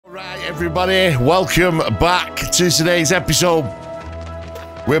everybody, welcome back to today's episode.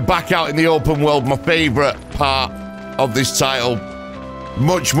 We're back out in the open world, my favourite part of this title.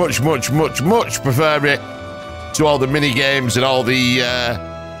 Much prefer it to all the mini games and all the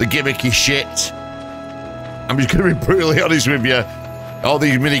gimmicky shit. I'm just going to be brutally honest with you. All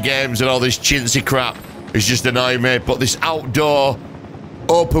these mini games and all this chintzy crap is just annoying me, but this outdoor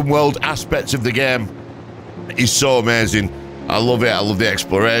open world aspect of the game is so amazing. I love it. I love the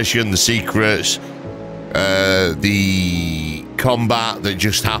exploration, the secrets, the combat that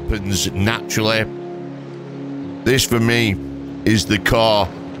just happens naturally. This for me is the core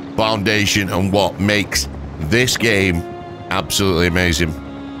foundation and what makes this game absolutely amazing.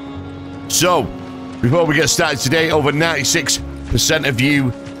 So before we get started today, over 96% of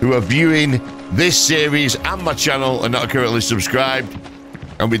you who are viewing this series and my channel are not currently subscribed,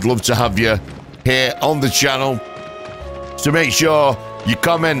 and we'd love to have you here on the channel. So make sure you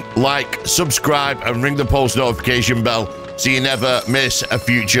comment, like, subscribe, and ring the post notification bell so you never miss a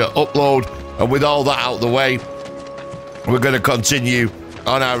future upload. And with all that out of the way, we're going to continue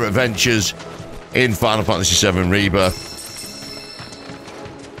on our adventures in Final Fantasy VII Rebirth.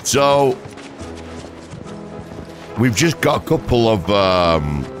 So we've just got a couple of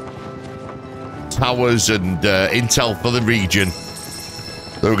towers and intel for the region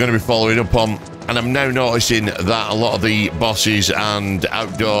that we're going to be following up on. And I'm now noticing that a lot of the bosses and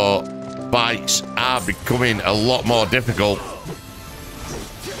outdoor fights are becoming a lot more difficult.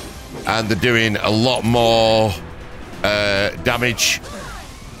 And they're doing a lot more damage.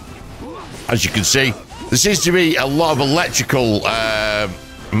 As you can see, there seems to be a lot of electrical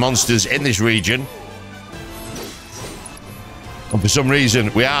monsters in this region. And for some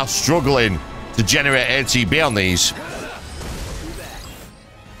reason, we are struggling to generate ATB on these.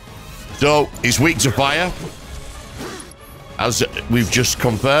 So it's weak to fire, as we've just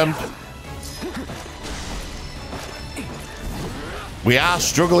confirmed. We are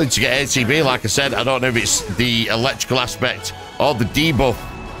struggling to get ATB, like I said. I don't know if it's the electrical aspect or the debuff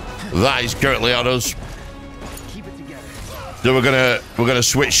that is currently on us. So we're gonna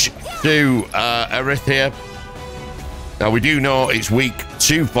switch to Aerith here. Now we do know it's weak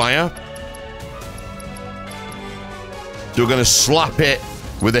to fire, so we're gonna slap it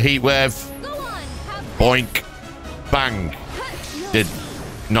with a heat wave. Boink. Bang. Did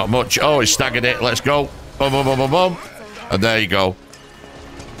not much. Oh, it staggered it. Let's go. Boom, boom, boom, boom, boom. And there you go.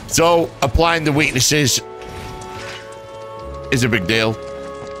 So, applying the weaknesses is a big deal.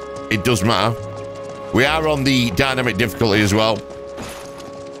 It does matter. We are on the dynamic difficulty as well.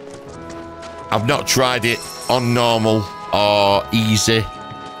 I've not tried it on normal or easy.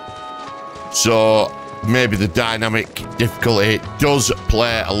 So maybe the dynamic difficulty does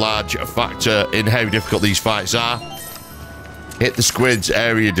play a large factor in how difficult these fights are. Hit the squids,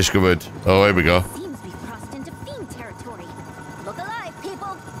 area discovered. Oh, here we go. Seems we've crossed into fiend territory. Look alive,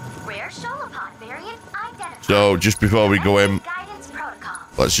 people. Rare Sholopod variant identified. So just before we go in,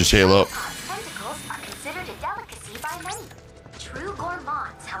 let's just heal up. Tentacles are considered a delicacy by many. True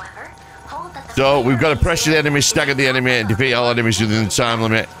gourmands, however, hold that the So we've got to pressure the enemy, stagger the enemy, and defeat all enemies within the time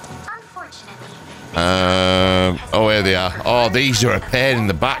limit. Oh, here they are. Oh, these are a pain in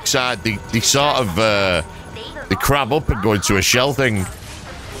the backside. They sort of they crab up and go into a shell thing.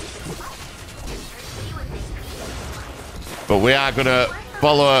 But we are gonna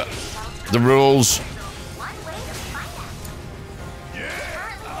follow the rules.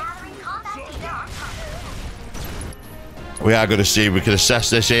 We are gonna see if we can assess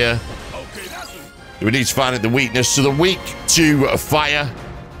this here. We need to find out the weakness. So the weak to fire.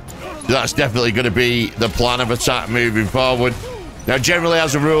 That's definitely going to be the plan of attack moving forward. Now, generally,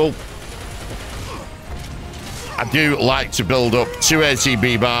 as a rule, I do like to build up 2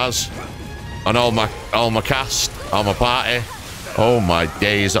 ATB bars on all my cast, all my party. Oh my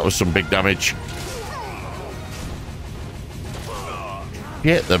days, that was some big damage.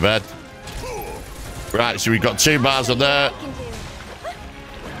 Hit the bed. Right, so we've got 2 bars on there.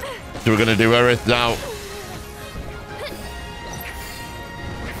 So we're going to do Aerith now.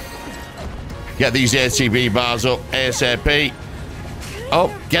 Get these ATB bars up ASAP.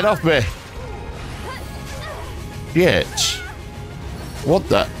 Oh, get off me. Shit. What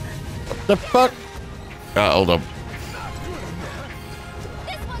the fuck? Right, hold on.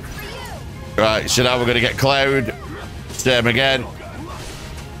 Right, so now we're going to get Cloud. Same again.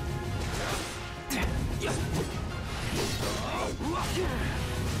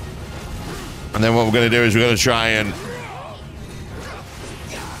 And then what we're going to do is we're going to try and...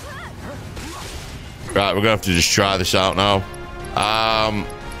 Right, we're going to have to just try this out now.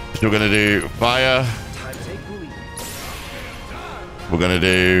 So we're going to do fire. We're going to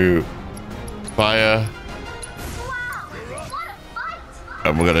do fire. Wow, what a fight!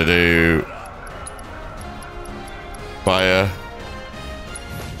 And we're gonna do fire.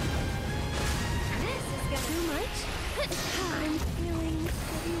 This is gonna too much. I'm feeling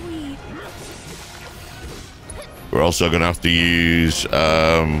pretty weak. We're also gonna have to use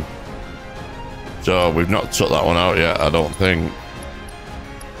so we've not took that one out yet, I don't think.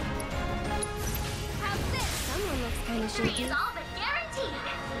 How's this? Someone looks kind of shaky. It's all but guaranteed.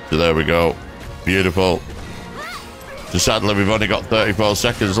 So there we go. Beautiful. So sadly we've only got 34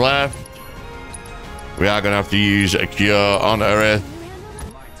 seconds left. We are gonna have to use a cure on Earth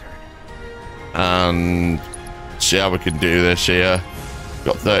and see how we can do this here.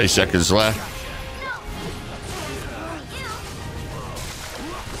 Got 30 seconds left.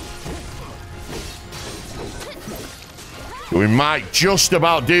 We might just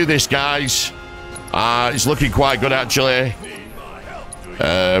about do this, guys. It's looking quite good, actually.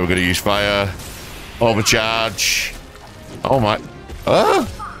 We're going to use fire. Overcharge. Oh, my. So perhaps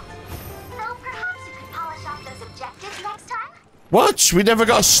you could polish off those objectives next time? What? We never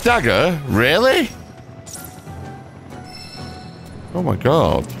got a stagger? Really? Oh, my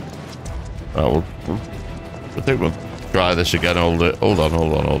God. Oh, I think we'll try this again. Hold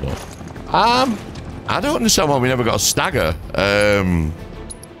on. I don't understand why we never got a stagger.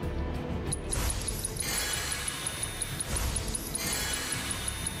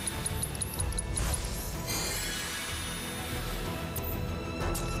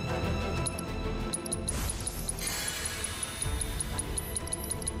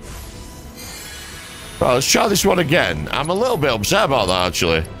 Well, let's try this one again. I'm a little bit upset about that,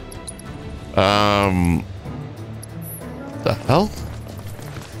 actually. The hell?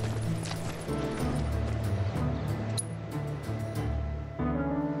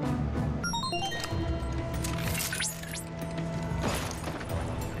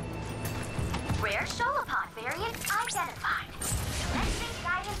 Rare Sholopod variant identified. Commencing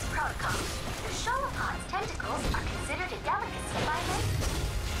guidance protocol. The Sholopod's tentacles are considered a delicacy by many.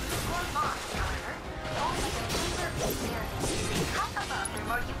 For moths, however, only the paper variants cut above their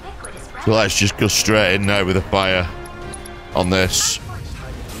more ubiquitous So let's just go straight in now with a fire on this.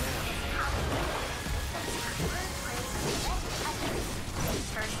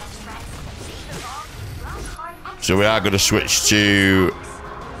 So we are going to switch to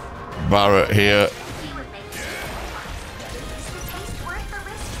Barrett here.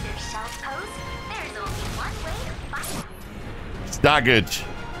 Staggered.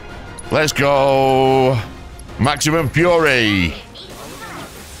 Let's go. Maximum Fury.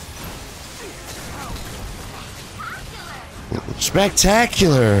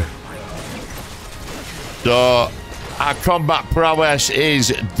 Spectacular. So our combat prowess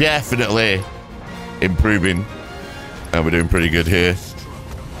is definitely improving. And we're doing pretty good here.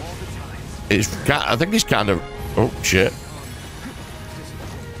 I think he's kind of... Oh, shit.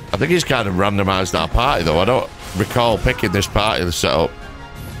 I think he's kind of randomized our party, though. I don't recall picking this party to set up.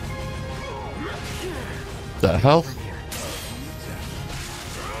 What the hell?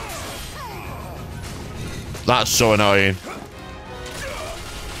 That's so annoying.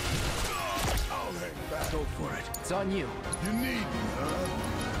 Go for it. It's on you. You need me,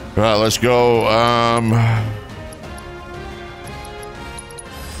 huh? Right, let's go.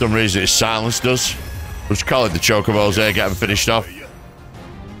 For some reason it silenced us. We'll just call it the chocobos there, get them finished off.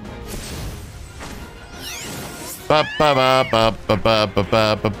 Ba ba ba ba ba ba ba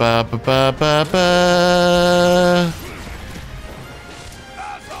ba ba ba ba ba ba.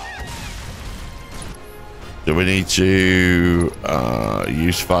 Do we need to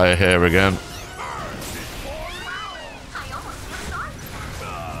use fire here again?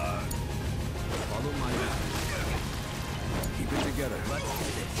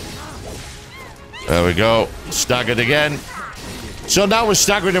 There we go. Staggered again. So now we're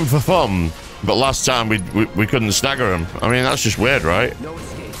staggering him for fun, but last time we couldn't stagger him. I mean, that's just weird, right? No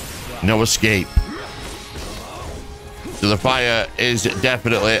escape. No escape. So the fire is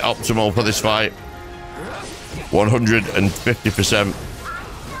definitely optimal for this fight. 150%.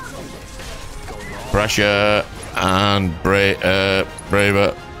 Pressure and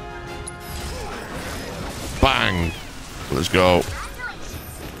braver. Bang. Let's go.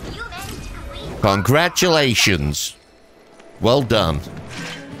 Congratulations. Well done.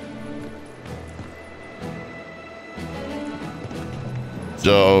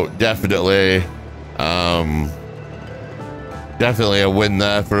 So definitely definitely a win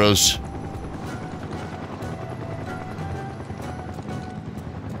there for us.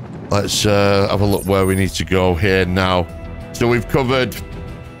 Let's have a look where we need to go here now. So we've covered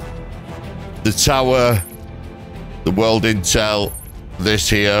the tower, the world intel, this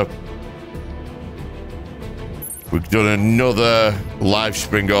here. We've done another life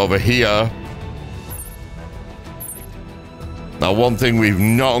spring over here. Now, one thing we've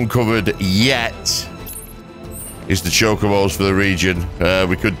not uncovered yet is the chocobos for the region.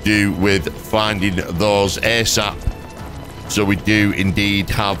 We could do with finding those ASAP. So we do indeed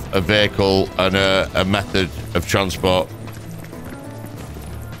have a vehicle and a method of transport.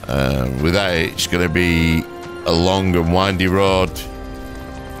 Without it, it's going to be a long and windy road.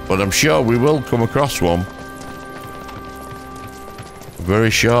 But I'm sure we will come across one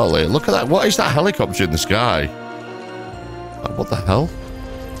very shortly. Look at that. What is that helicopter in the sky? What the hell?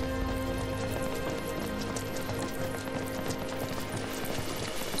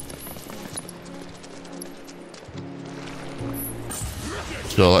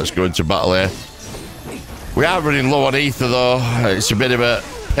 So let's go into battle here. We are running low on ether though. It's a bit of a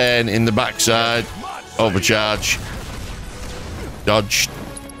pain in the backside. Overcharge. Dodged.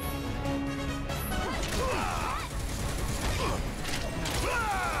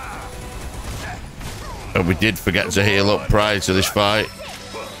 And we did forget to heal up prior to this fight.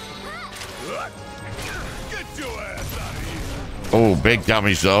 Oh, big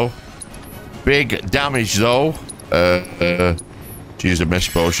damage though. Big damage though. Use a miss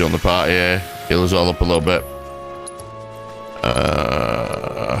potion on the part here. Heal us all up a little bit.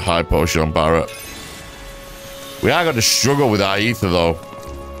 High potion on Barrett. We are going to struggle with our ether though.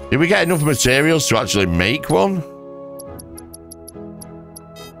 Did we get enough materials to actually make one?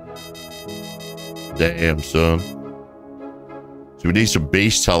 Damn, son. So we need some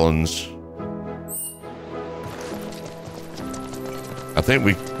beast talons. I think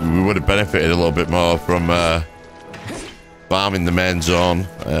we would have benefited a little bit more from farming the main zone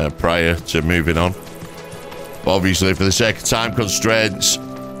prior to moving on. But obviously, for the sake of time constraints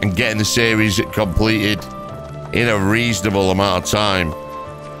and getting the series completed in a reasonable amount of time,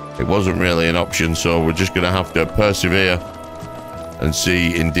 it wasn't really an option. So we're just going to have to persevere and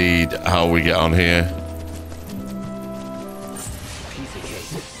see indeed how we get on here.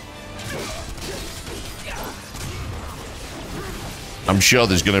 I'm sure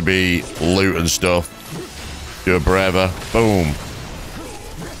there's going to be loot and stuff. Do a braver. Boom.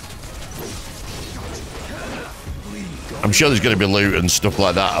 I'm sure there's going to be loot and stuff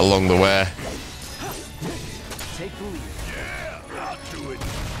like that along the way.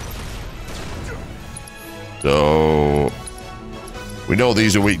 So we know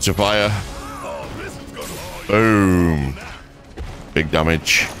these are weak to fire. Boom. Big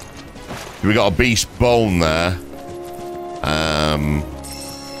damage. We got a beast bone there.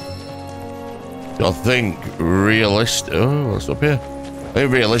 I think realistic. Oh, what's up here? I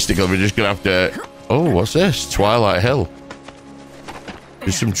think realistically, we're just gonna have to. Oh, what's this? Twilight Hill.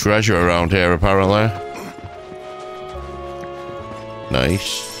 There's some treasure around here, apparently.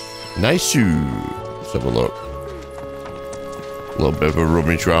 Nice. Nice. Let's have a look. A little bit of a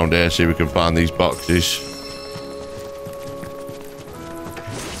rummage around here, see if we can find these boxes.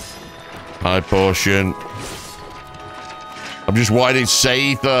 High potion. I'm just wanting to say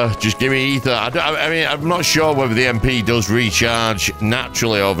ether. Just give me ether. I mean, I'm not sure whether the MP does recharge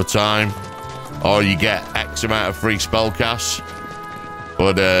naturally over time, or you get X amount of free spell casts.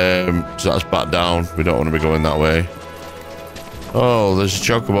 But so that's back down. We don't want to be going that way. Oh, there's a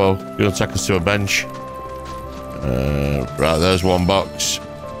chocobo. Gonna take us to a bench. Right, there's one box.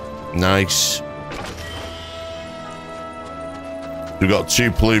 Nice. We've got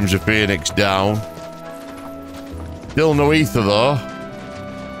 2 plumes of Phoenix down. Still no ether though.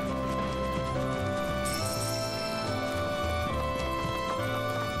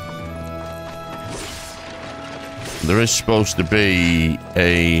 There is supposed to be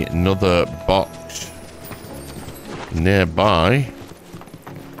another box nearby.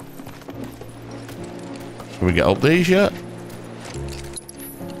 Can we get up these yet?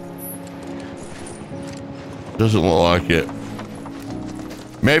 Doesn't look like it.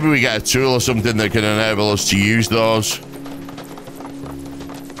 Maybe we get a tool or something that can enable us to use those.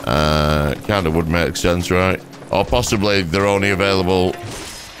 Kind of would make sense, right? Or possibly they're only available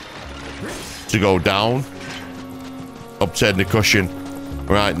to go down. Obtain the cushion.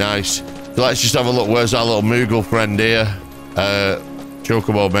 Right, nice. So let's just have a look. Where's our little Moogle friend here?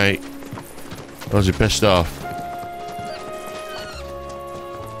 Chocobo, mate. Or is he pissed off?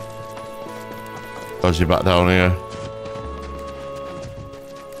 Or is he back down here?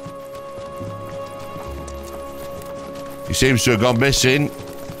 He seems to have gone missing.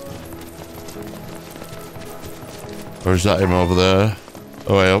 Or is that him over there?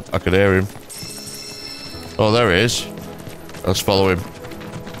 Oh, well, I could hear him. Oh, there he is. Let's follow him.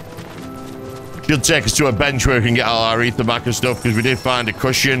 Should take us to a bench where we can get all our ether back and stuff, because we did find a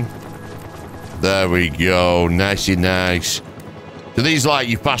cushion. There we go. Nicey nice. So these are like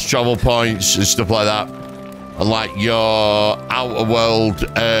your fast travel points and stuff like that. And like your outer world,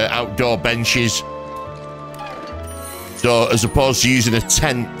 outdoor benches. So as opposed to using a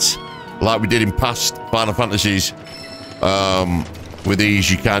tent like we did in past Final Fantasies, with these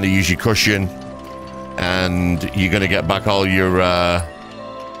you kind of use your cushion and you're going to get back all your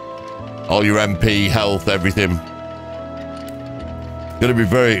MP, health, everything. Going to be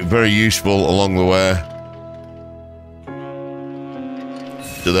very, very useful along the way.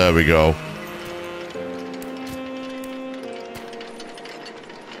 So there we go.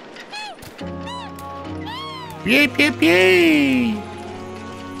 Yep, yep, yay!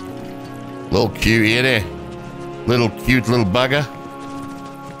 Little cutie, innit? Little cute little bugger.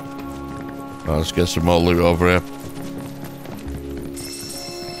 Right, let's get some more loot over here.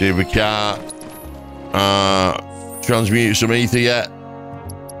 See if we can't transmute some ether yet.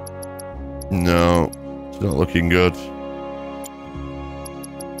 No, it's not looking good.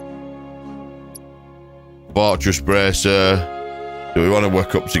 Fortress bracer. Do we want to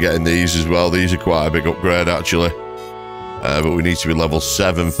work up to getting these as well? These are quite a big upgrade actually. But we need to be level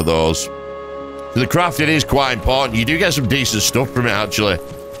 7 for those. So the crafting is quite important. You do get some decent stuff from it actually.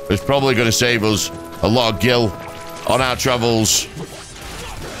 It's probably going to save us a lot of gil on our travels.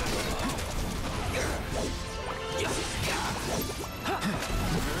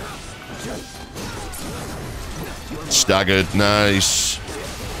 Staggered, nice.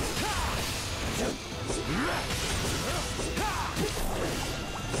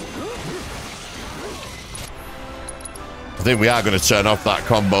 I think we are going to turn off that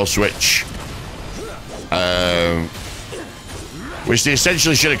combo switch. Which they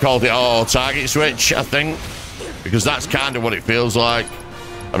essentially should have called it auto target switch, I think. Because that's kind of what it feels like.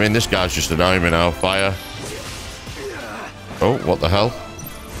 I mean, this guy's just annoying me now. Fire. Oh, what the hell?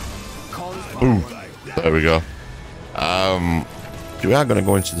 Ooh, there we go. We are going to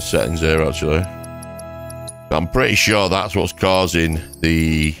go into the settings here, actually. I'm pretty sure that's what's causing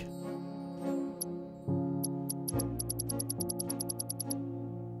the...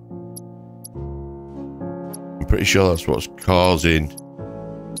 I'm pretty sure that's what's causing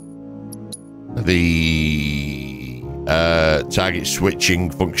the target switching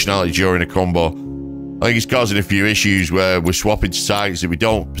functionality during a combo. I think it's causing a few issues where we're swapping to targets that we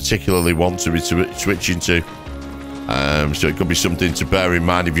don't particularly want to be switching to. So it could be something to bear in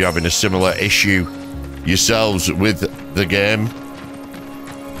mind if you're having a similar issue yourselves with the game.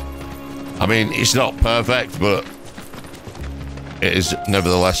 I mean, it's not perfect, but it is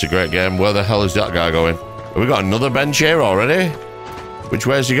nevertheless a great game. Where the hell is that guy going? Have we got another bench here already? Which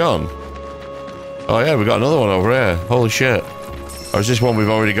way's he gone? Oh yeah, we got another one over here. Holy shit. Or is this one we've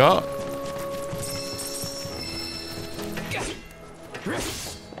already got?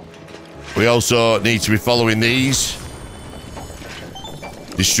 We also need to be following these.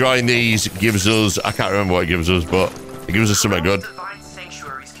 Destroying these gives us... I can't remember what it gives us, but it gives us something good. Divine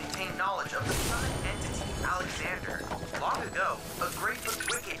sanctuaries contain knowledge of the summoned entity, Alexander. Long ago, a great but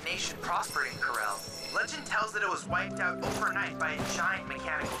wicked nation prospered in Corel. Legend tells that it was wiped out overnight by a giant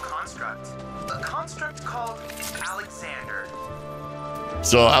mechanical construct. A construct called Alexander.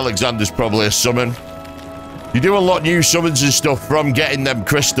 So Alexander's probably a summon. You do unlock new summons and stuff from getting them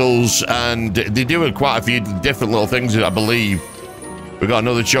crystals, and they do quite a few different little things, I believe. We got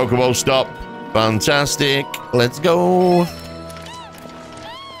another chocobo stop. Fantastic. Let's go.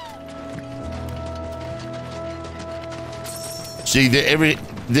 See, the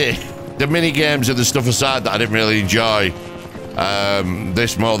mini games and the stuff aside that I didn't really enjoy,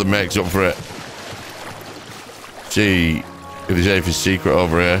 this more than makes up for it. See if there's anything secret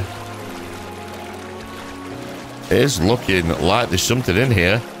over here. It is looking like there's something in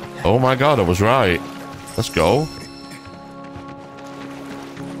here. Oh my god, I was right. Let's go.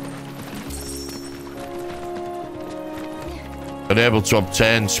 Unable to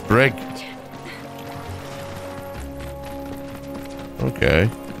obtain sprig. Okay.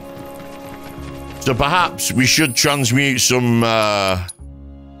 So perhaps we should transmute some high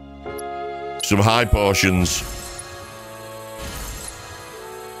potions.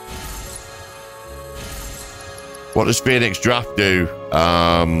 What does Phoenix Draft do?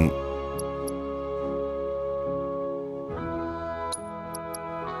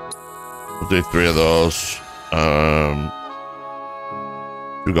 We'll do 3 of those.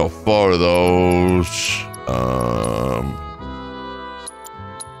 We've got 4 of those.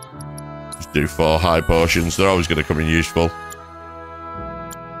 Just do 4 high potions. They're always going to come in useful.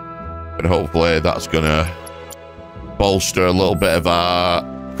 And hopefully that's going to bolster a little bit of our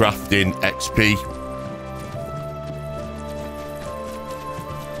crafting XP.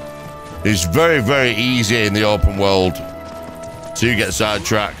 It's very, very easy in the open world to get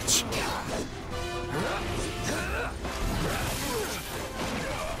sidetracked.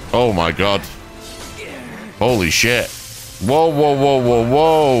 Oh my god. Holy shit. Whoa, whoa, whoa, whoa,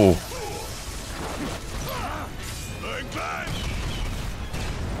 whoa.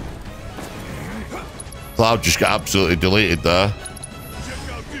 Cloud just got absolutely deleted there.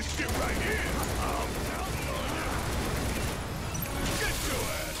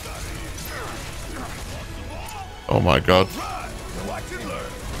 Oh my god.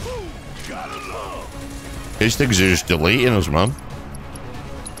 These things are just deleting us, man.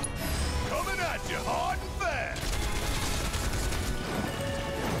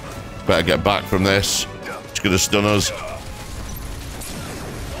 Better get back from this. It's gonna stun us.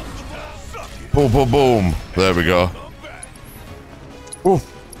 Boom, boom, boom. There we go. Ooh.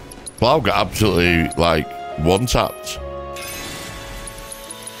 Cloud got absolutely, like, one-tapped.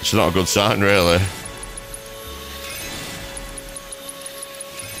 It's not a good sign, really.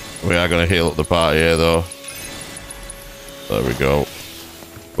 We are going to heal up the party here, though. There we go.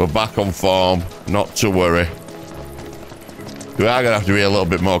 We're back on form. Not to worry. We are going to have to be a little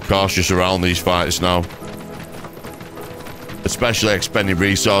bit more cautious around these fights now. Especially expending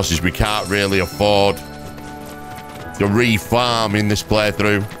resources. We can't really afford to re-farm in this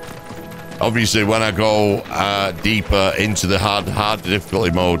playthrough. Obviously, when I go deeper into the hard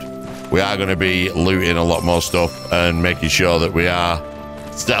difficulty mode, we are going to be looting a lot more stuff and making sure that we are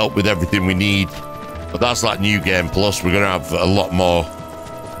set up with everything we need. But that's like New Game Plus. We're going to have a lot more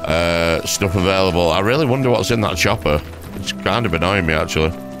stuff available. I really wonder what's in that chopper. It's kind of annoying me,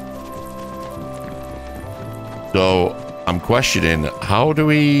 actually. So I'm questioning, how do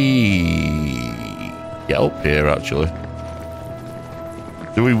we get up here, actually?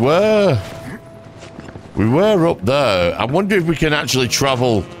 We were up there. I wonder if we can actually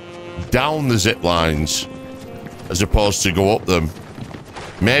travel down the zip lines as opposed to go up them.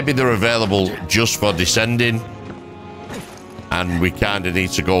 Maybe they're available just for descending, and we kind of need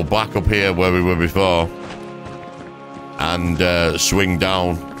to go back up here where we were before and swing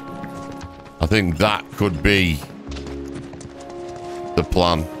down. I think that could be the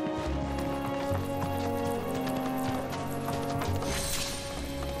plan.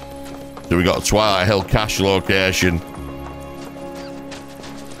 So we got a Twilight Hill cache location.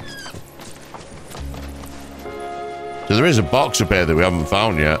 So there is a box up here that we haven't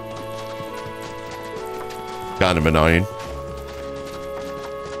found yet. Kind of annoying.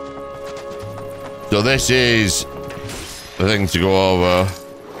 So this is the thing to go over.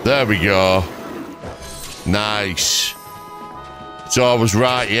 There we go. Nice. So I was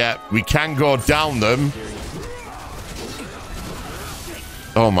right, yeah. We can go down them.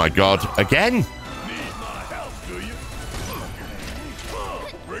 Oh my god. Again?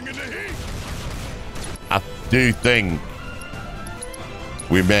 I do think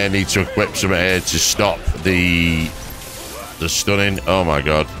we may need to equip some here to stop the stunning. Oh my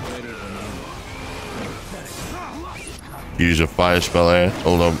god. Use a fire spell here.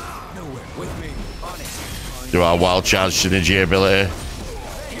 Hold on. Do our wild charge synergy ability.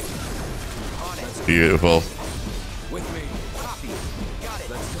 Beautiful.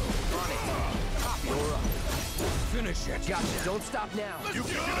 Don't stop now.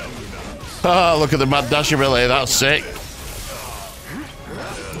 Oh, look at the mad dash ability. That's sick.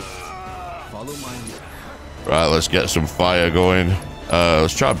 Right, let's get some fire going.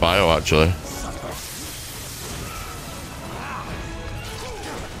 Let's try bio, actually.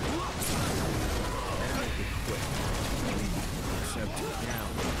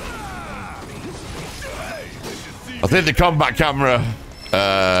 I think the combat camera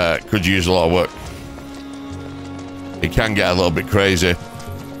could use a lot of work. It can get a little bit crazy.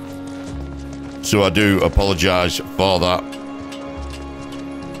 So I do apologise for that.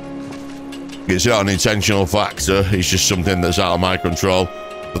 It's not an intentional factor. It's just something that's out of my control.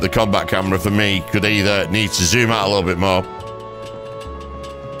 But the combat camera for me could either need to zoom out a little bit more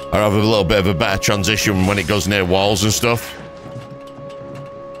or have a little bit of a better transition when it goes near walls and stuff.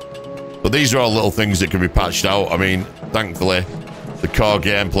 But these are all little things that can be patched out. I mean, thankfully, the core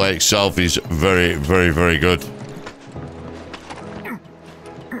gameplay itself is very, very, very good.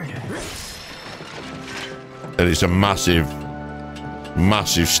 And it's a massive,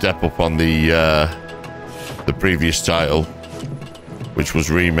 massive step up on the previous title, which was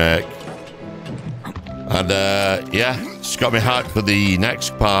Remake. And yeah, it's got me hyped for the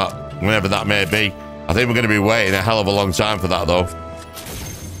next part, whenever that may be. I think we're going to be waiting a hell of a long time for that, though.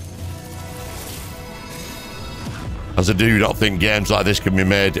 As I do not think games like this can be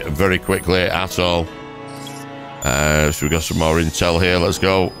made very quickly at all. So we've got some more intel here. Let's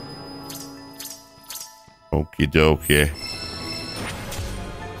go. Okie dokie.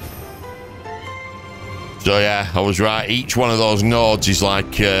 So yeah, I was right. Each one of those nodes is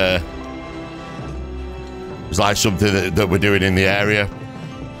like it's like something that we're doing in the area.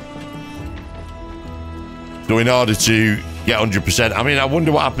 So in order to get 100%, I mean, I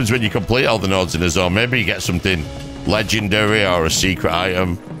wonder what happens when you complete all the nodes in a zone. Maybe you get something legendary or a secret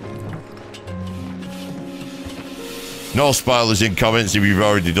item. No spoilers in comments if you've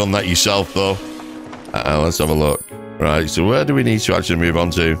already done that yourself, though. Let's have a look. Right, so where do we need to actually move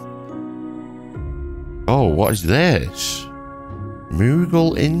on to? Oh, what is this?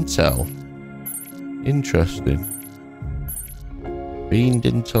 Moogle Intel. Interesting. Beamed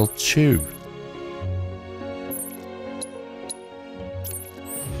Intel 2.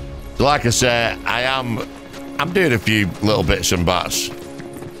 So like I say, I'm doing a few little bits and bats.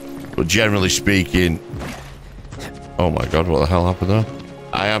 But generally speaking... Oh my god, what the hell happened there?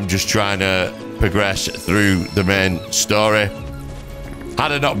 I am just trying to progress through the main story.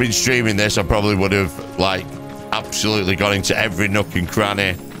 Had I not been streaming this, I probably would have, like, absolutely gone into every nook and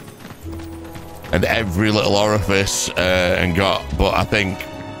cranny and every little orifice and got... But I think,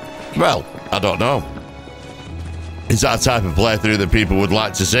 well, I don't know. Is that a type of playthrough that people would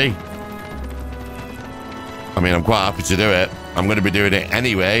like to see? I mean, I'm quite happy to do it. I'm going to be doing it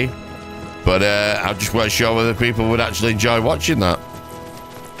anyway. But I just weren't sure whether people would actually enjoy watching that.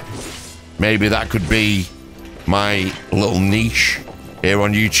 Maybe that could be my little niche here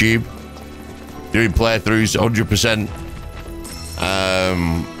on YouTube. Doing playthroughs 100%.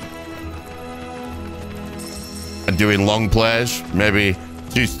 And doing long plays. Maybe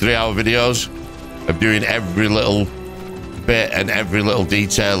 2 to 3 hour videos of doing every little bit and every little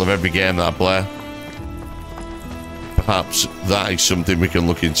detail of every game that I play. Perhaps that is something we can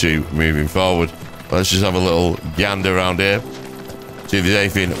look into moving forward. Let's just have a little gander around here. See if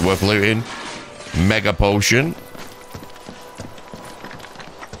there's anything worth looting. Mega potion.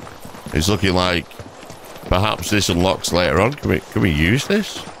 It's looking like perhaps this unlocks later on. Can we use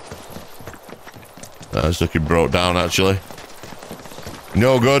this? That's looking broke down actually.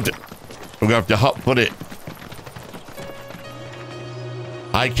 No good. We're gonna have to hot foot it.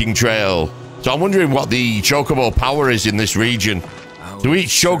 Hiking trail. So I'm wondering what the chocobo power is in this region. So each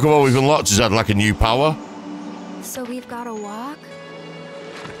chocobo we've unlocked has had like a new power. So we've got to walk?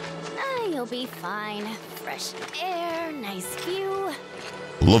 You'll be fine. Fresh air, nice view.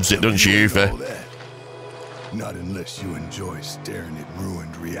 Loves it, doesn't she, Yuffie? Not unless you enjoy staring at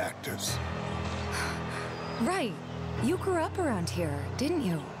ruined reactors. Right. You grew up around here, didn't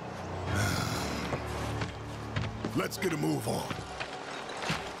you? Let's get a move on.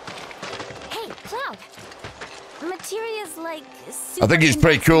 Cloud. Materia's like I think it's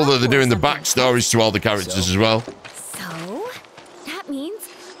pretty cool that they're doing the backstories to all the characters as well. So that means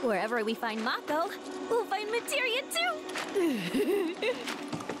wherever we find Mako, we'll find Materia too.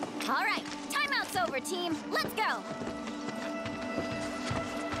 All right, timeout's over, team. Let's go.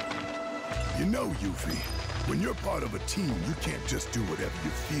 You know, Yuffie, when you're part of a team, you can't just do whatever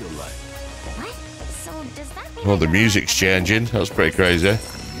you feel like. What? So does that mean? Oh, the music's changing. That's pretty crazy.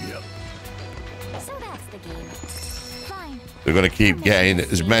 We're going to keep getting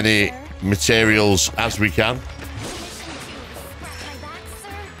as many materials as we can.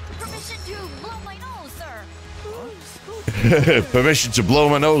 Permission to blow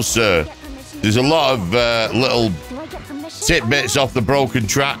my nose, sir. There's a lot of little tidbits off the broken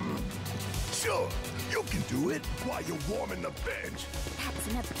track. Sure, you can do it while you're warming the bench. That's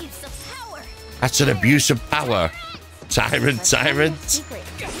an abuse of power. That's an abuse of power. Tyrant.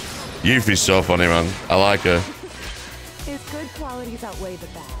 Yuffie's so funny, man. I like her. His good qualities outweigh the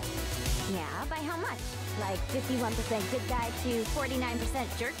bad. Yeah, by how much? Like 51% good guy to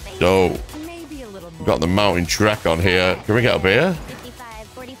 49% jerk face? So, Maybe a little more. we've got the mountain trek on here. Can we get up here?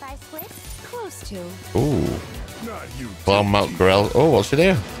 55-45 split? Close to. Ooh. Not you. Clown Mount Corel. Oh, what's in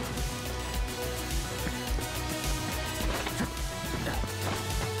here?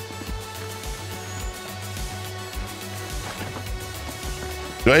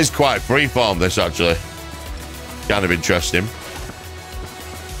 So it is quite freeform, this, actually. Kind of interesting.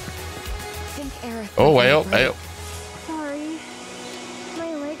 Oh, way up. Sorry.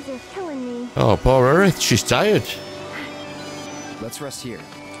 My legs are killing me. Oh, poor Earth. She's tired. Let's rest here.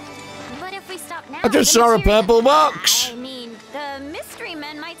 But if we stop now... I just saw a purple box. I mean, the mystery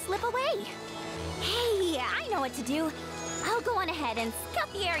men might slip away. Hey, I know what to do. I'll go on ahead and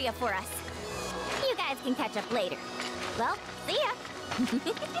scout the area for us. You guys can catch up later. Well, see ya.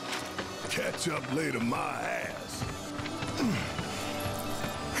 Catch up later, my ass.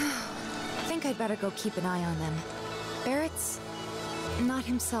 I think I'd better go keep an eye on them. Barrett's not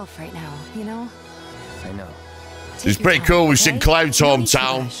himself right now, you know? I know. It's pretty cool. We've seen Cloud's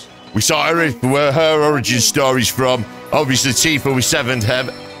hometown. We saw where her origin story's from. Obviously, Tifa was seventh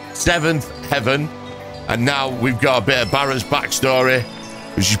heaven. And now we've got a bit of Barrett's backstory,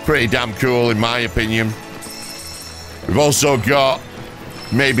 which is pretty damn cool, in my opinion. We've also got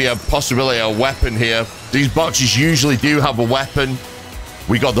maybe a possibility of a weapon here. These boxes usually do have a weapon.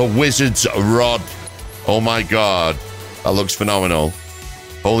 We got the Wizard's Rod. Oh my god. That looks phenomenal.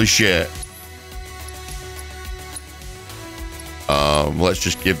 Holy shit. Let's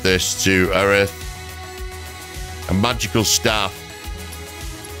just give this to Aerith. A magical staff.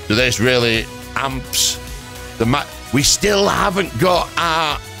 So this really amps the we still haven't got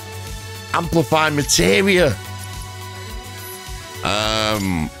our amplified materia.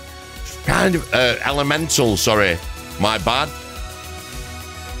 Kind of elemental, sorry, my bad.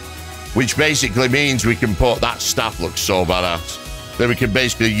 Which basically means we can put that staff, looks so badass. Then we can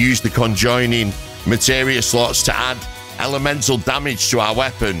basically use the conjoining materia slots to add elemental damage to our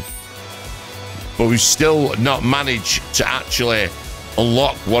weapon. But we've still not managed to actually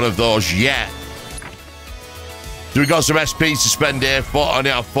unlock one of those yet. So we got some SP to spend here. On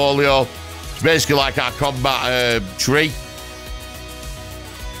our folio. It's basically like our combat tree.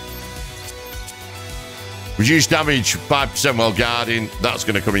 Reduce damage 5% while guarding. That's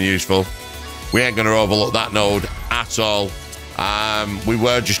going to come in useful. We ain't going to overlook that node at all. We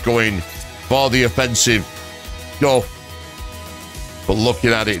were just going for the offensive stuff. But looking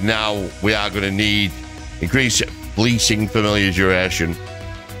at it now, we are going to need increased fleecing familiar duration.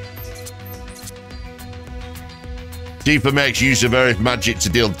 Tifa makes use of Earth magic to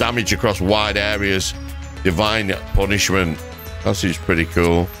deal damage across wide areas. Divine punishment. That seems pretty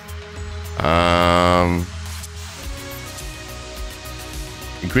cool.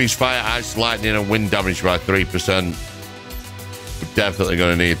 Increase fire, ice, lightning, and wind damage by 3%. We're definitely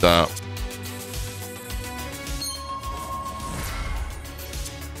going to need that.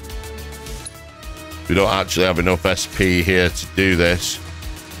 We don't actually have enough SP here to do this.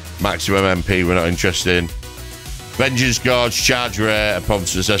 Maximum MP we're not interested in. Vengeance Gorge, charge rate, upon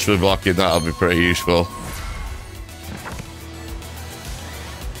successfully blocking, that'll be pretty useful.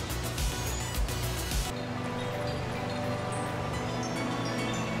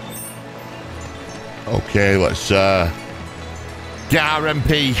 Okay, let's get our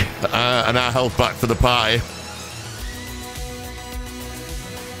MP and our health back for the party.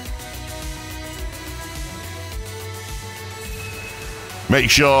 Make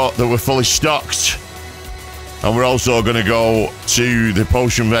sure that we're fully stocked. And we're also going to go to the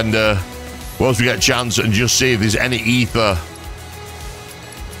potion vendor once we get a chance and just see if there's any ether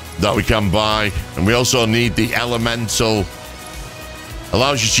that we can buy. And we also need the elemental.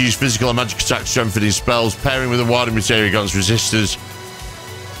 Allows you to use physical and magic attack strengthening spells, pairing with a warding material against resistors.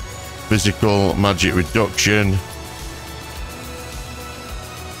 Physical magic reduction.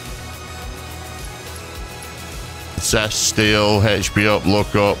 Assess, steal, HP up,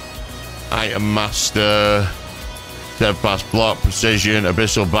 look up, item master, steadfast block, precision,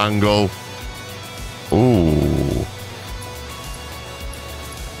 abyssal bangle. Ooh.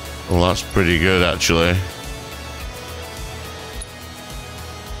 Well, that's pretty good actually.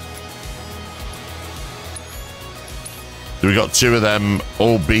 So we got 2 of them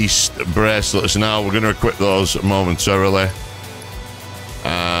old beast bracelets now. We're going to equip those momentarily.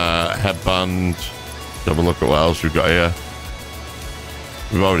 Headband. Let's have a look at what else we've got here.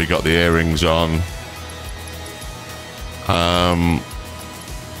 We've already got the earrings on.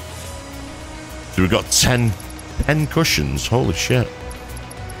 So we've got 10 cushions. Holy shit.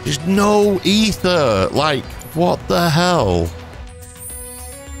 There's no ether. Like, what the hell?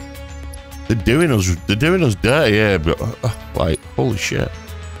 They're doing us dirty, yeah, but like, holy shit.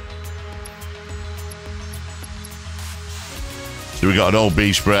 So we got an old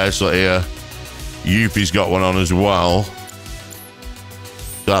beast bracelet here. Yuffie's got one on as well. So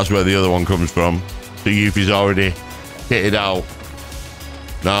that's where the other one comes from. So Yuffie's already kitted out.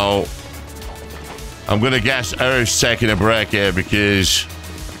 Now, I'm going to guess Aerith's taking a break here because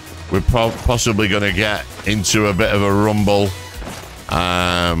we're possibly going to get into a bit of a rumble.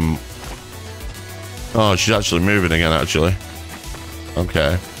 Oh, she's actually moving again, actually.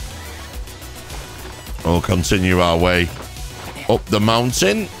 Okay. We'll continue our way up the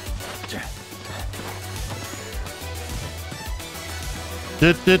mountain.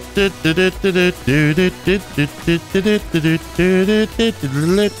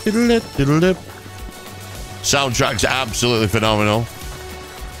 Soundtrack's absolutely phenomenal.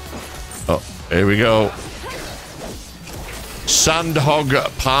 Oh, here we go.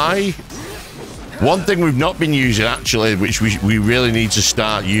 Sandhog pie. One thing we've not been using, actually, which we really need to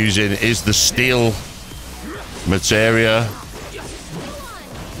start using, is the steel materia.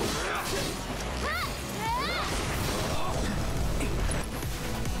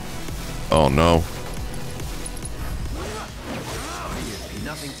 Oh no.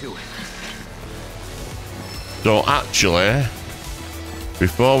 Nothing to it. So actually,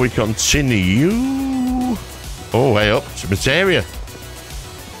 before we continue... Oh, way up. It's materia.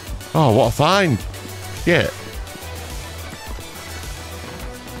 Oh, what a find. Shit.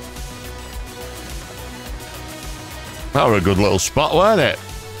 That were a good little spot, weren't it?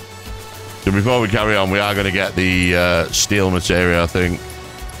 So before we carry on, we are going to get the steel materia, I think.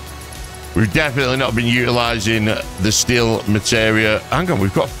 We've definitely not been utilising the steel materia. Hang on,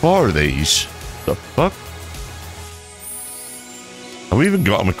 we've got 4 of these. The fuck? Have we even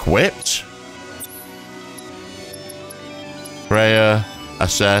got them equipped? Prayer,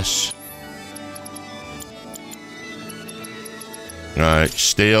 assess. Right,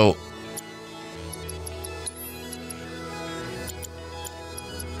 steel.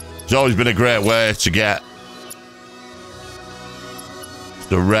 It's always been a great way to get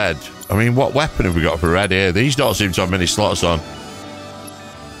the red. I mean, what weapon have we got for red here? These don't seem to have many slots on.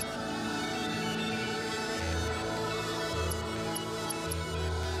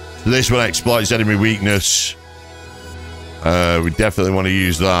 This one exploits enemy weakness. We definitely want to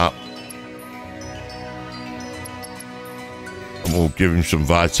use that. And we'll give him some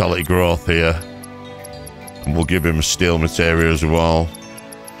vitality growth here. And we'll give him a steel materia as well.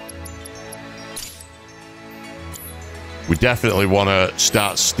 We definitely want to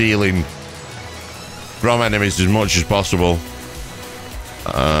start stealing from enemies as much as possible.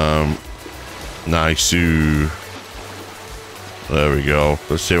 Nice. There we go.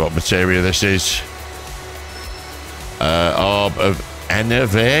 Let's see what materia this is. Orb of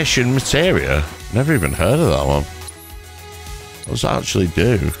Innovation Materia. Never even heard of that one. What does that actually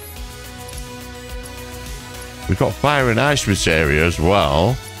do? We've got Fire and Ice Materia as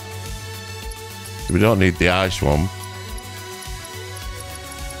well. We don't need the ice one.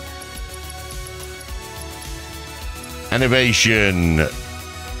 Innovation.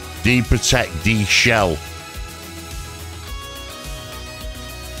 D-Protect, D-Shell.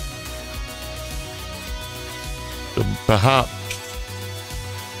 So perhaps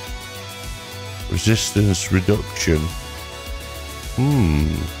resistance reduction.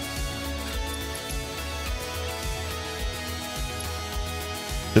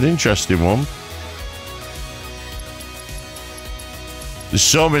 It's an interesting one. There's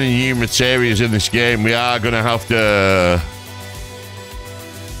so many new materials in this game. We are going to have to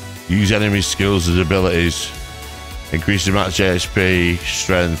use enemy skills as abilities. Increase the match HP,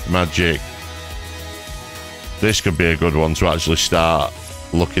 strength, magic. This could be a good one to actually start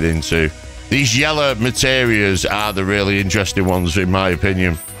looking into. These yellow materials are the really interesting ones, in my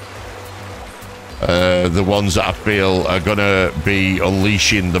opinion. The ones that I feel are going to be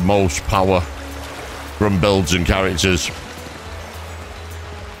unleashing the most power from builds and characters.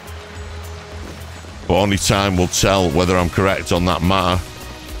 But only time will tell whether I'm correct on that matter.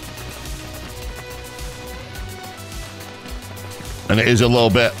 And it is a little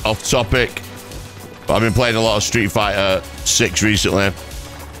bit off topic, but I've been playing a lot of Street Fighter 6 recently, and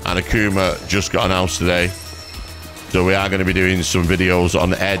Akuma just got announced today. So we are going to be doing some videos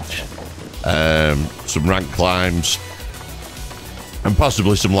on Edge, some rank climbs, and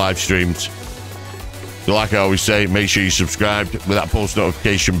possibly some live streams. So like I always say, make sure you subscribe with that post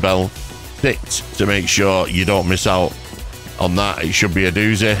notification bell ticked to make sure you don't miss out on that. It should be a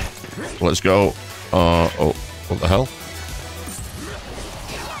doozy. Let's go. Oh, what the hell?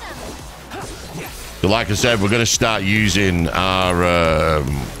 So like I said, we're going to start using our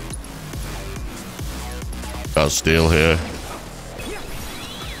steel here.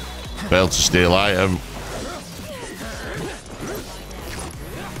 Failed to steal item.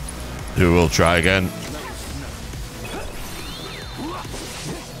 Who will try again?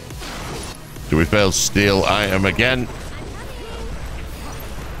 Do we fail to steal item again?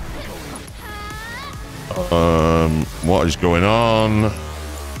 What is going on?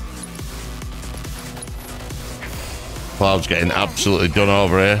 Cloud's getting absolutely done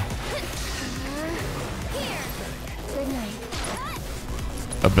over here.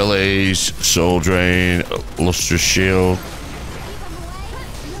 Abilities, Soul Drain, Lustrous Shield.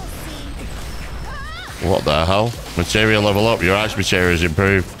 What the hell? Material level up. Your ice material is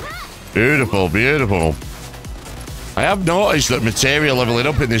improved. Beautiful, beautiful. I have noticed that material leveling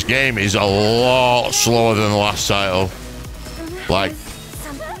up in this game is a lot slower than the last title. Like,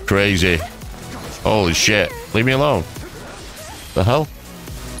 crazy. Holy shit. Leave me alone. The hell?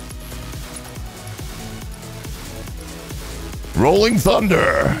 Rolling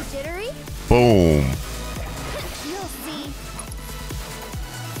Thunder. Boom.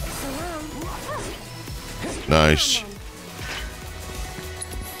 Nice.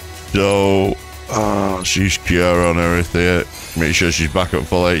 So, she's cure on everything. Make sure she's back at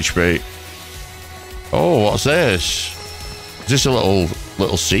full HP. Oh, what's this? Is this a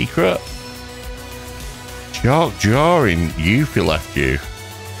little secret? Shark jaw in Yuffie left you.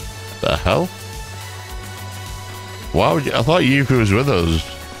 The hell? Why would you? I thought Yuffie was with us.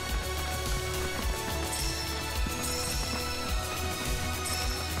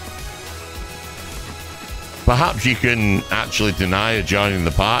 Perhaps you can actually deny her joining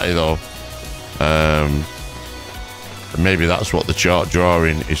the party, though. Maybe that's what the chart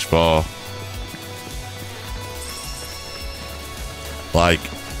drawing is for. Like,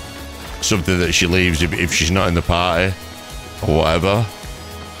 something that she leaves if she's not in the party, or whatever.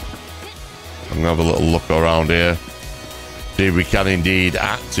 I'm gonna have a little look around here. See if we can indeed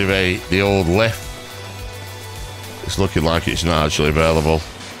activate the old lift. It's looking like it's not actually available.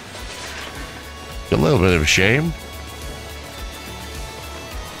 A little bit of a shame.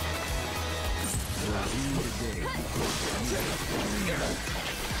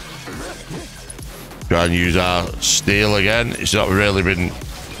 Try and use our steel again. It's not really been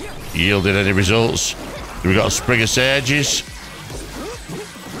yielding any results. We've got a spring of sages.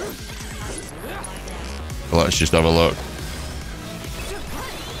 Let's just have a look.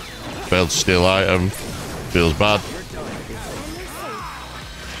 Failed to steal item. Feels bad.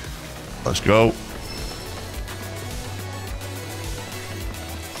 Let's go.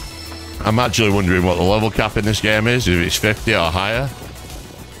 I'm actually wondering what the level cap in this game is, if it's 50 or higher.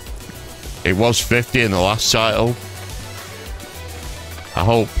 It was 50 in the last title. I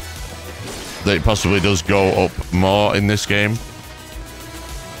hope that it possibly does go up more in this game.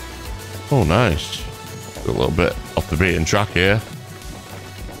 Oh, nice. A little bit off the beaten track here.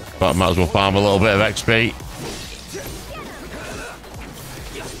 But I might as well farm a little bit of XP.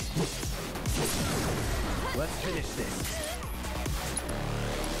 Let's finish this.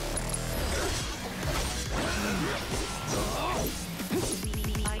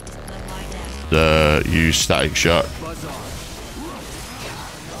 Use static shock.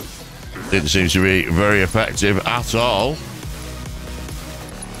 Didn't seem to be very effective at all.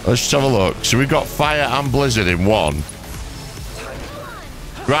 Let's just have a look. So we've got fire and blizzard in one.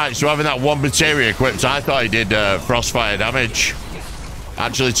 Right, so having that one materia equipped, I thought it did frostfire damage.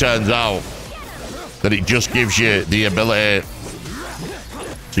 Actually turns out that it just gives you the ability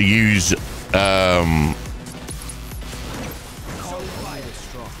to use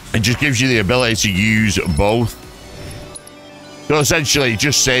it just gives you the ability to use both. So essentially, it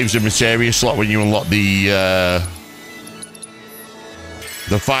just saves a materia slot when you unlock the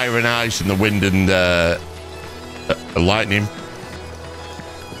fire and ice and the wind and lightning.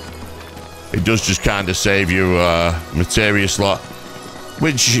 It does just kind of save you a materia slot,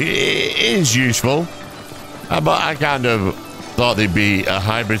 which is useful. But I kind of thought there'd be a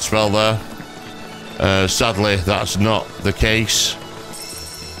hybrid spell there. Sadly, that's not the case.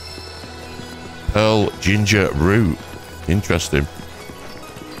 Pearl ginger root. Interesting.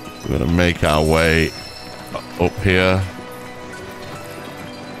 We're going to make our way up here.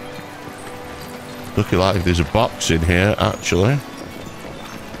 Looking like there's a box in here, actually.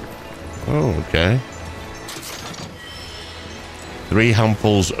 Oh, okay. 3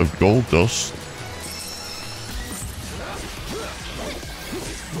 handfuls of gold dust.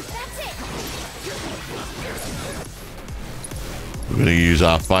 We're going to use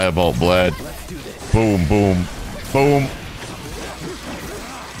our firebolt blade. Boom, boom, boom.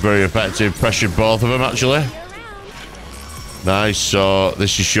 Very effective. Pressured both of them, actually. Nice. So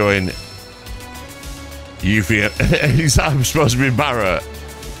this is showing Yuffie. Is that supposed to be Barrett?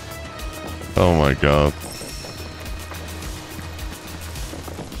 Oh my god.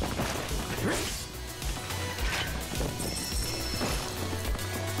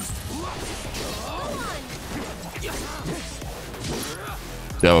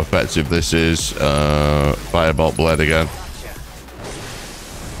 See how effective this is. Firebolt blade again.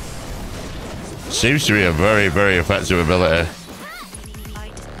 Seems to be a very, very effective ability.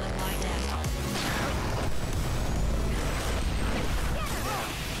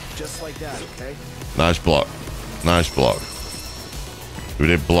 Just like that, okay? Nice block. Nice block. We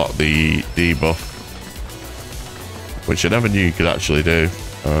did block the debuff, which I never knew you could actually do.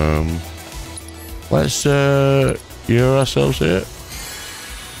 Let's cure ourselves here.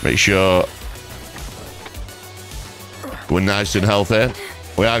 Make sure we're nice and healthy.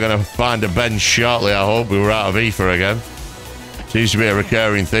 We are going to find a bench shortly, I hope. We were out of ether again. Seems to be a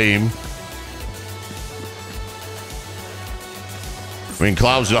recurring theme. I mean,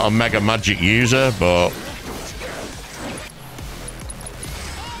 Cloud's not a mega magic user, but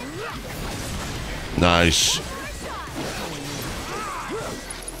Nice.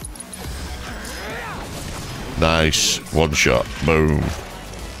 Nice. One shot. Boom.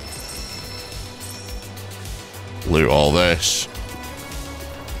 Loot all this.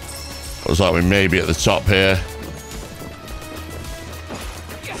 Looks like we may be at the top here.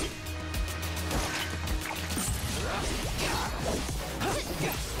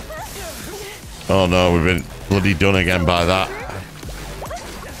 Oh no, we've been bloody done again by that.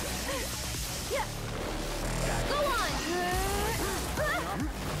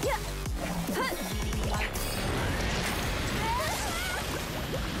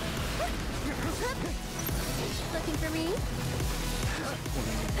 Looking for me?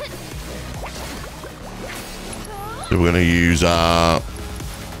 So we're going to use our...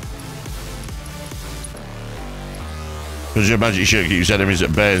 Because your magic shield keeps enemies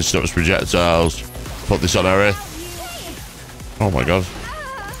at bay and stops projectiles. Put this on Aerith. Oh my god.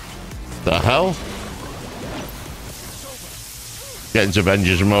 The hell? Get into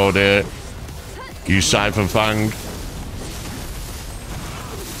Avengers mode here. Use Siphon Fang.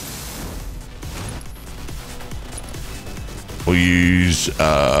 We'll use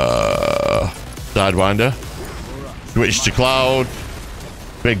Sidewinder. Switch to Cloud.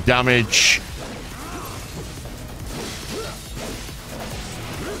 Big damage.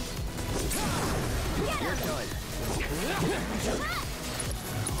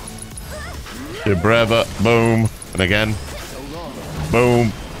 Do Breva. Boom. And again.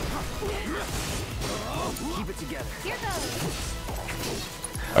 Boom. Keep it together.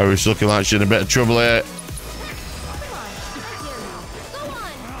 Oh, it's looking like she's in a bit of trouble here.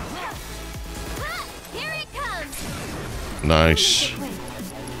 Nice.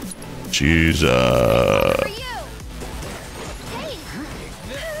 Let's use some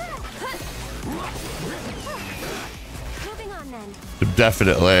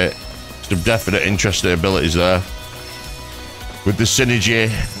definite interesting abilities there. With the synergy,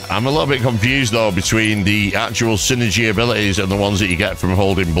 I'm a little bit confused though between the actual synergy abilities and the ones that you get from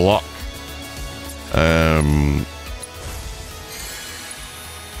holding block.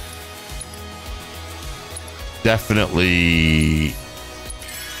 Definitely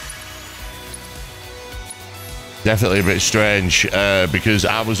a bit strange because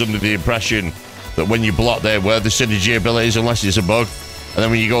I was under the impression that when you block there were the synergy abilities, unless it's a bug, and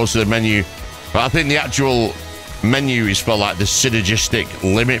then when you go to the menu, but I think the actual menu is for like the synergistic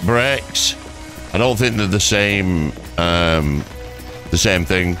limit breaks. I don't think they're the same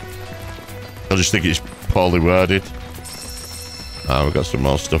thing. I just think it's poorly worded. We've got some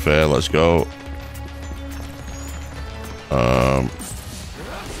more stuff here. Let's go.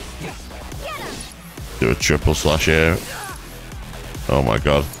 Do a triple slash here. Oh my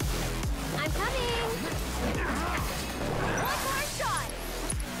god.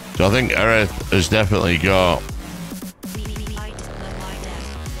 So I think Aerith has definitely got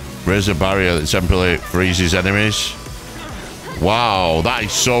Razor Barrier that temporarily freezes enemies. Wow, that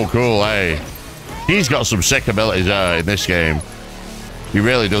is so cool, eh? He's got some sick abilities in this game. He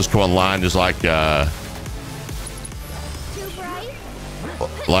really does come online as like a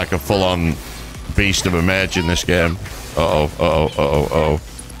full-on beast of a mage in this game. So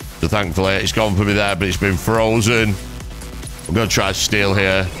thankfully it's gone for me there, but it's been frozen. I'm gonna try to steal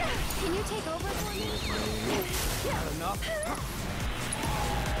here. Can you take over for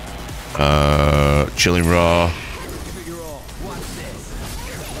me? Chilling Raw.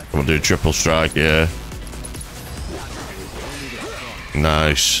 I'm gonna do triple strike here.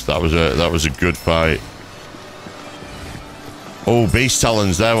 Nice. That was a good fight. Oh, Beast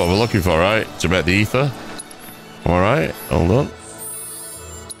Talon's there, what we're looking for, right? To make the ether. Alright, hold on.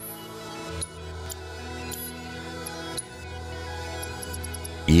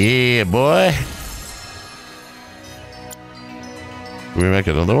 Yeah, boy. Can we make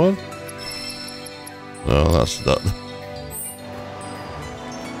another one? No, that's that.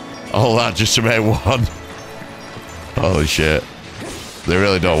 Oh, that just to make one. Holy shit. They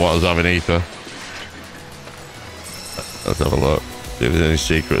really don't want us having ether. Let's have a look. See if there's any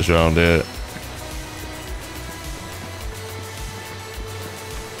secrets around here.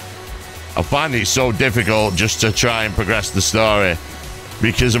 I find it so difficult just to try and progress the story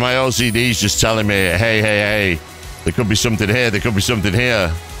because my OCD's just telling me, hey, there could be something here, there could be something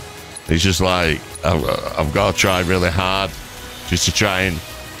here. It's just like, I've got to try really hard just to try and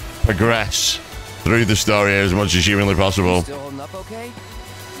progress through the story as much as humanly possible. Still holding up okay?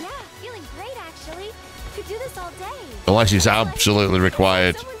 Yeah, feeling great actually. Could do this all day. Unless it's absolutely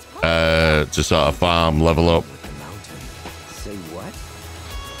required to sort of farm, level up. Say what?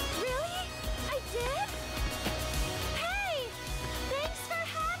 Really? I did? Hey! Thanks for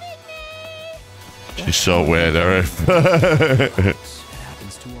having me! She's so weird, Earth.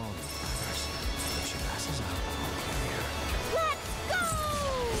 Happens to all of but she passes out.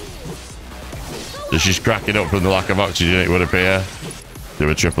 So she's cracking up from the lack of oxygen, it would appear. Do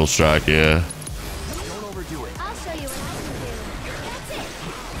a triple strike here. Don't overdo it. I'll show you what I can do.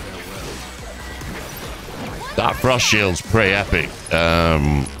 That's it. That frost shield's pretty epic.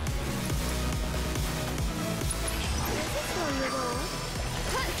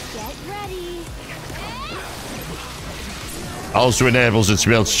 Get ready. Also enables her to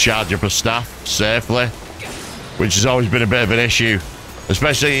be able to charge up her staff safely, which has always been a bit of an issue,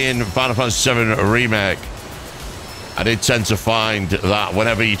 especially in Final Fantasy VII Remake. I did tend to find that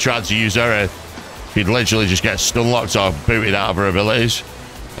whenever you tried to use her, you'd literally just get stun locked or booted out of her abilities.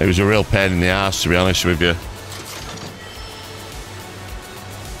 It was a real pain in the ass, to be honest with you.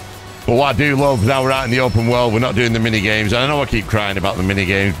 But what I do love, now we're out in the open world, we're not doing the mini games. I know I keep crying about the mini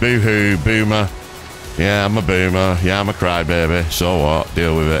games. Boo-hoo, boomer. Yeah, I'm a boomer. Yeah, I'm a crybaby. So what?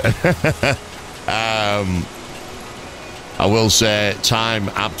 Deal with it. I will say, time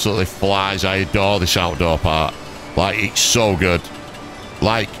absolutely flies. I adore this outdoor part. Like, it's so good.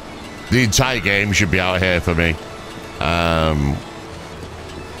 Like, the entire game should be out here for me.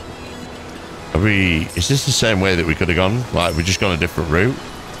 Is this the same way that we could have gone? Like, we just gone a different route?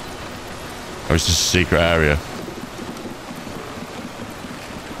 Or is this a secret area?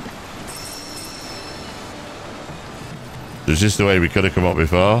 Is this the way we could have come up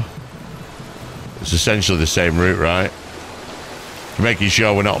before? It's essentially the same route, right? Making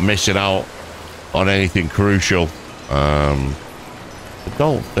sure we're not missing out on anything crucial. I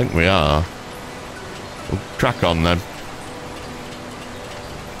don't think we are. We'll crack on then.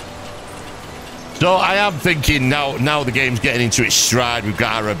 So I am thinking now the game's getting into its stride. We've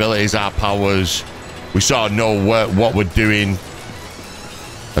got our abilities, our powers. We sort of know what we're doing.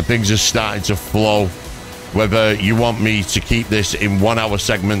 And things are starting to flow. Whether you want me to keep this in 1 hour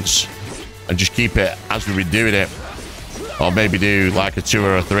segments and just keep it as we've been doing it, or maybe do like a 2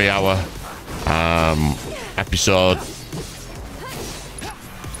 or a 3 hour episode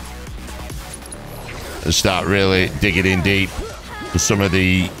and start really digging in deep to some of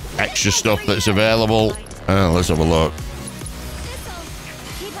the extra stuff that's available. Let's have a look.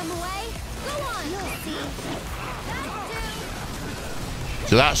 Keep him away. Go on.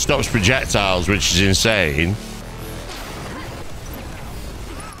 So that stops projectiles, which is insane.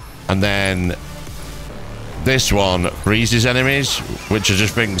 And then this one freezes enemies, which I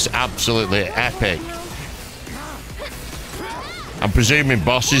just think is absolutely epic. I'm presuming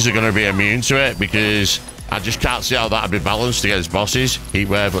bosses are going to be immune to it, because I just can't see how that'd be balanced against bosses.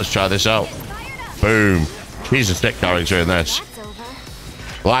 Heatwave, let's try this out. Boom. He's a stick character in this.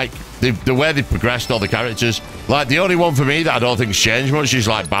 Like, the way they've progressed all the characters. Like, the only one for me that I don't think's changed much is,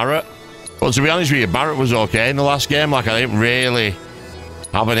 like, Barrett. But to be honest with you, Barrett was okay in the last game. Like, I didn't really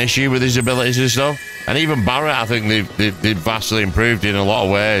have an issue with his abilities and stuff. And even Barrett, I think they've vastly improved in a lot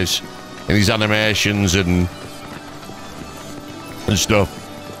of ways. In his animations and stuff.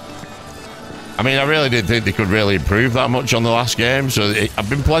 I mean, I really didn't think they could really improve that much on the last game. So I've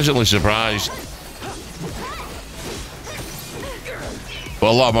been pleasantly surprised. But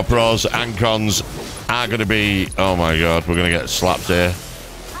a lot of my pros and cons are going to be... Oh my god, we're going to get slapped here.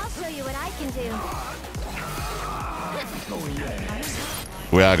 I'll show you what I can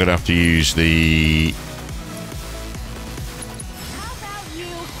do. We are going to have to use the... How about you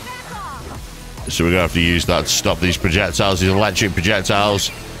back off? So we're going to have to use that to stop these projectiles, these electric projectiles.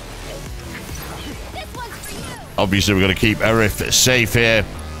 This one's for you. Obviously, we're going to keep Aerith safe here.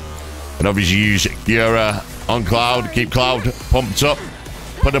 And obviously use Gira on Cloud. Keep Cloud pumped up.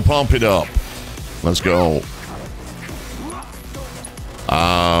 Put the pump it up. Let's go.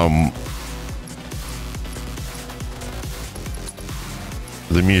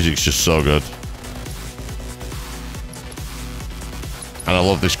 The music's just so good. And I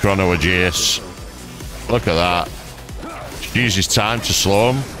love this Chrono Aegis. Look at that. Just uses time to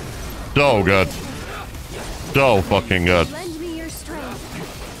slow him. So good. So fucking good. Lend me your strength.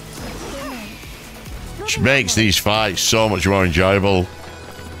 Which makes these fights so much more enjoyable.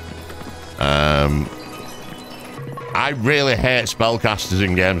 I really hate spellcasters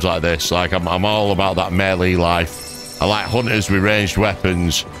in games like this. Like, I'm all about that melee life. I like hunters with ranged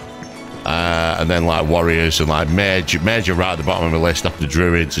weapons, and then like warriors and like mage right at the bottom of the list after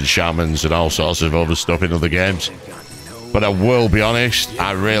druids and shamans and all sorts of other stuff in other games. But I will be honest,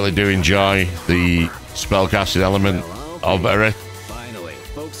 I really do enjoy the spellcasting element of Aerith. Finally,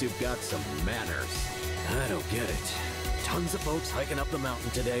 folks who've got some manners. I don't get it. Tons of folks hiking up the mountain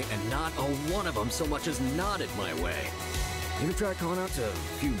today, and not a one of them so much as nodded my way. You try calling out to a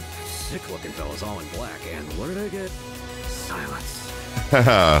few sick-looking fellas all in black, and what did I get? Silence.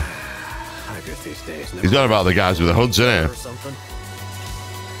 I guess these days. He's not about the guys with the hoods, isn't he? Something.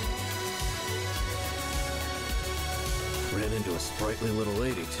 Ran into a sprightly little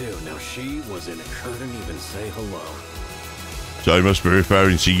lady too. Now she was in it. Couldn't even say hello. So he must be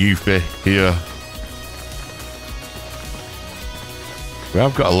referring to Yuffie here. We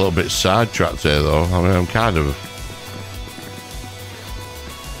have got a little bit sidetracked here, though. I mean,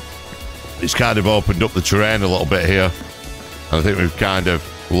 it's kind of opened up the terrain a little bit here. And I think we've kind of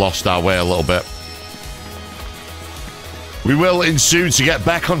lost our way a little bit. We will in soon to get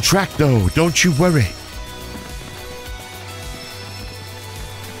back on track, though. Don't you worry.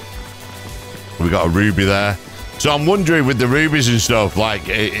 We got a ruby there. So I'm wondering with the rubies and stuff, like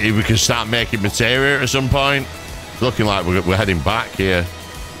if we can start making materia at some point. It's looking like we're heading back here.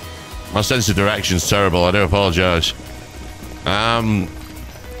 My sense of direction's terrible. I do apologize.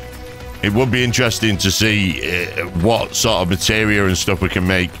 It would be interesting to see what sort of materia and stuff we can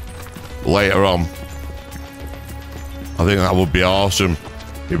make later on. I think that would be awesome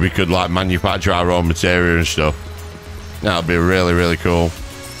if we could like manufacture our own materia and stuff. That would be really, really cool.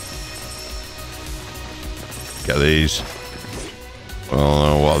 Get these. I don't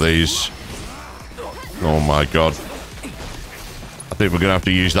know what are these. Oh my god. I think we're gonna have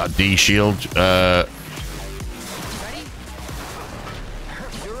to use that D shield.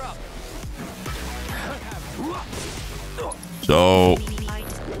 So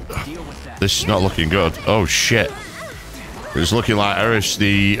this is not looking good. Oh shit. It's looking like Eris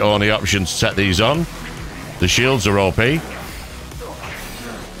the only option to set these on. The shields are OP.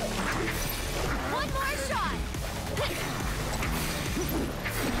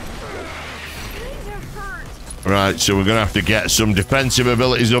 Right, so we're gonna have to get some defensive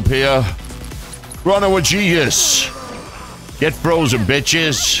abilities up here. Chrono Genius. Get frozen,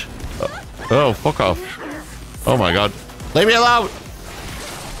 bitches. Oh, fuck off. Oh my god. Leave me alone.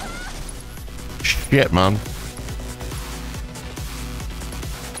 Shit, man.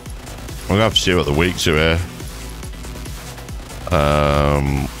 We're gonna have to see what the weak to here.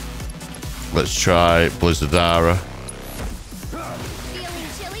 Let's try Blizzardara.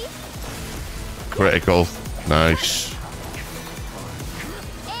 Critical. Nice.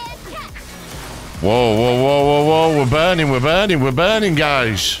 Whoa, whoa, whoa, whoa, whoa. We're burning, we're burning, we're burning,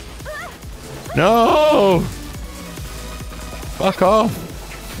 guys. No. Fuck off.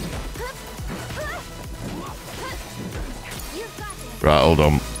 Right, hold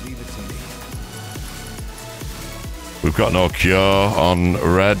on. We've got no cure on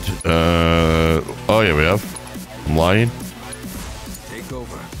red. Oh, yeah, we have. I'm lying. Take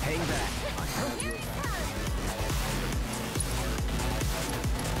over. Hang back.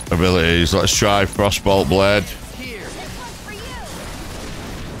 Abilities. Let's try Frostbolt Blade.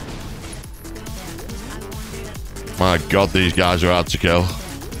 My god, these guys are hard to kill.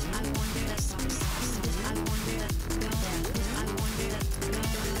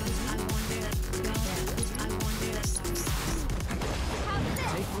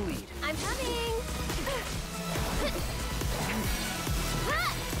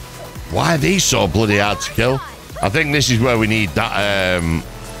 Why are these so bloody hard to kill? I think this is where we need that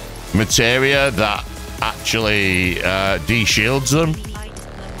materia that actually de-shields them.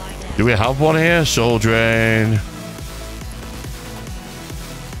 Do we have one here? Soul Drain.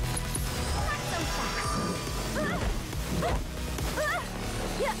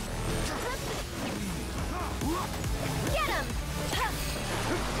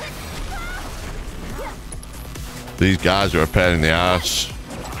 These guys are a pain in the ass.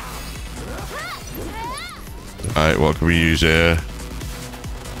 Alright, what can we use here?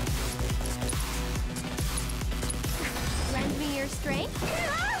 Lend me your strength.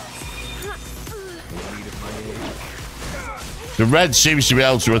 The red seems to be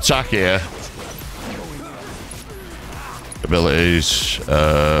able to attack here. Abilities.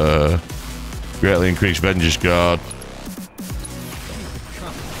 Greatly increased Vengeance Guard.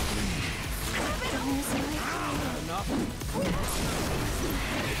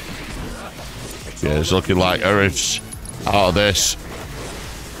 Yeah, it's looking like Arif's out of this.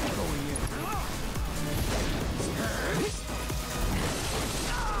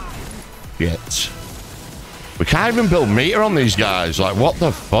 Shit. We can't even build meter on these guys. Like, what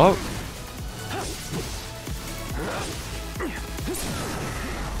the fuck?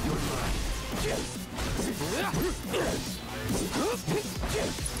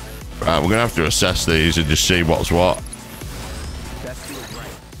 Right, we're gonna have to assess these and just see what's what.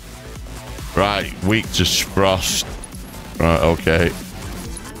 Right, weak to frost. Right, okay.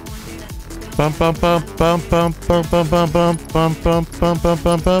 Bum bum bum bum bum bum bum bum bum bum bum bum bum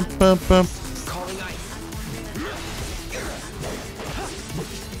bum bum bum bum.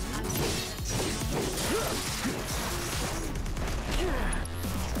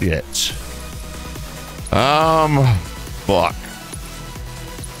 Shit. Fuck.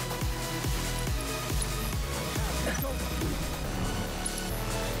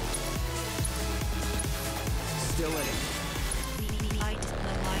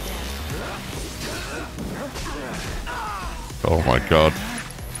 Oh my god.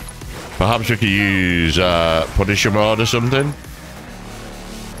 Perhaps we could use Punisher mode or something.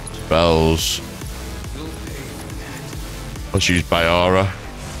 Spells. Let's use Biora.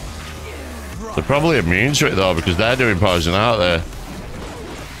 They're probably immune to it though because they're doing poison out there.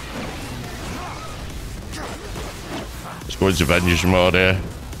 Let's go into Vengeance mode here.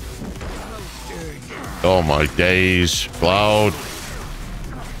 Oh my days. Cloud.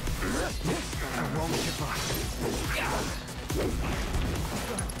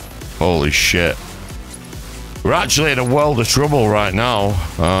 Holy shit. We're actually in a world of trouble right now.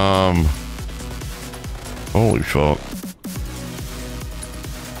 Holy fuck.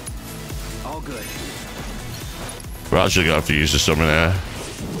 All good. We're actually gonna have to use the summon here.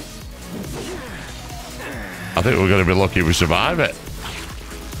 I think we're gonna be lucky if we survive it.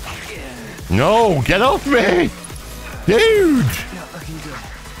 No, get off me! Dude!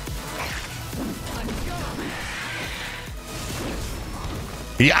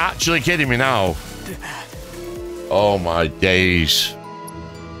 Are you actually kidding me now? Oh my days.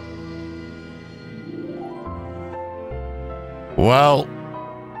 Well,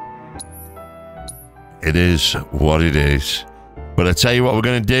 it is what it is. But I tell you what we're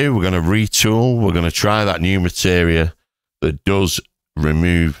going to do. We're going to retool. We're going to try that new materia that does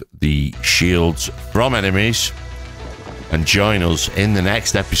remove the shields from enemies and join us in the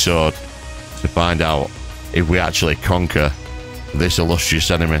next episode to find out if we actually conquer this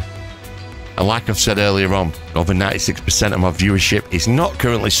illustrious enemy. And like I've said earlier on, over 96% of my viewership is not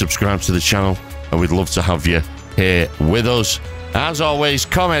currently subscribed to the channel, and we'd love to have you here with us. As always,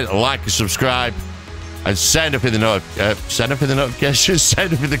 comment, like, and subscribe, and send up in the notifications,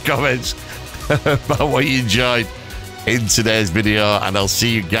 send up in the comments about what you enjoyed in today's video, and I'll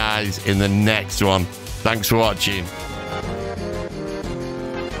see you guys in the next one. Thanks for watching.